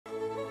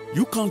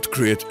You can't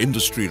create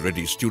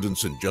industry-ready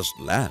students in just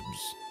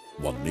labs.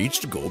 One needs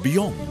to go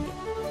beyond.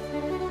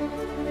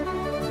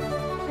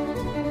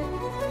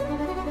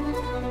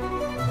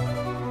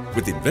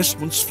 With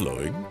investments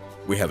flowing,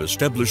 we have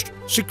established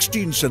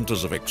 16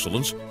 centers of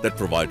excellence that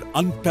provide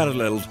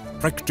unparalleled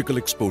practical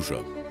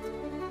exposure.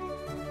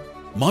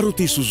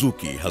 Maruti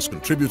Suzuki has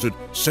contributed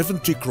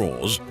 70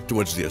 crores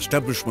towards the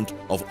establishment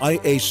of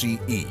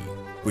IACE,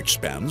 which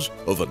spans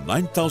over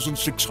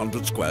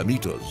 9,600 square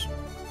meters.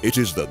 It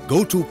is the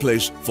go-to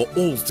place for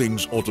all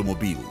things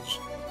automobiles.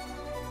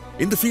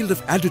 In the field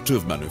of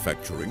additive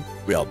manufacturing,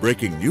 we are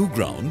breaking new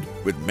ground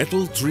with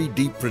metal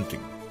 3D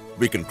printing.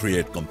 We can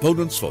create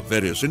components for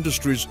various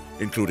industries,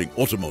 including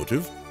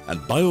automotive and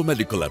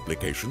biomedical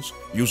applications,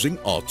 using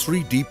our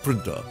 3D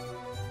printer.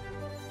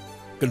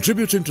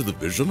 Contributing to the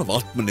vision of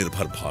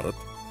Atmanirbhar Bharat,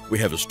 we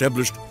have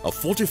established a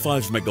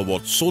 45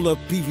 megawatt solar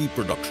PV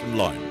production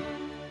line.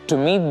 To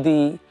meet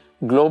the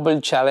global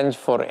challenge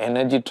for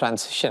energy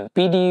transition,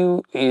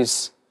 PDEU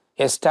is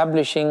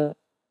establishing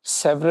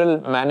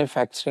several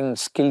manufacturing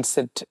skill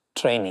set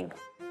training.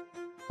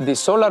 The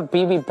solar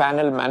PV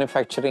panel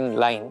manufacturing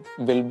line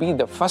will be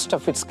the first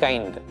of its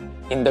kind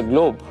in the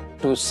globe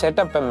to set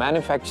up a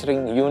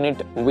manufacturing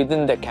unit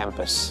within the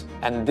campus.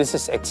 And this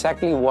is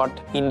exactly what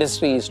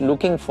industry is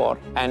looking for,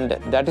 and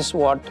that is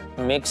what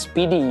makes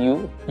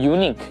PDEU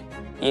unique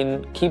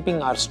in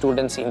keeping our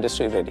students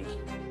industry ready.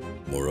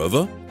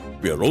 Moreover,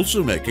 we are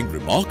also making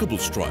remarkable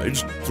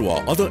strides through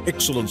our other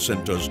excellence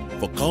centers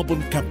for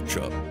carbon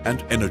capture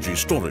and energy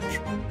storage,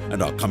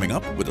 and are coming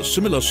up with a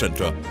similar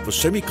center for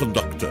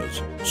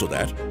semiconductors so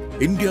that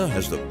India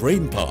has the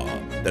brain power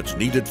that's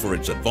needed for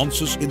its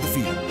advances in the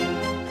field.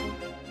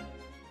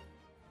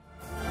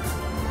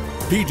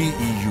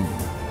 PDEU,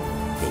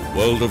 the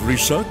world of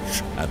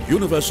research and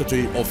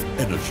University of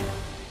Energy.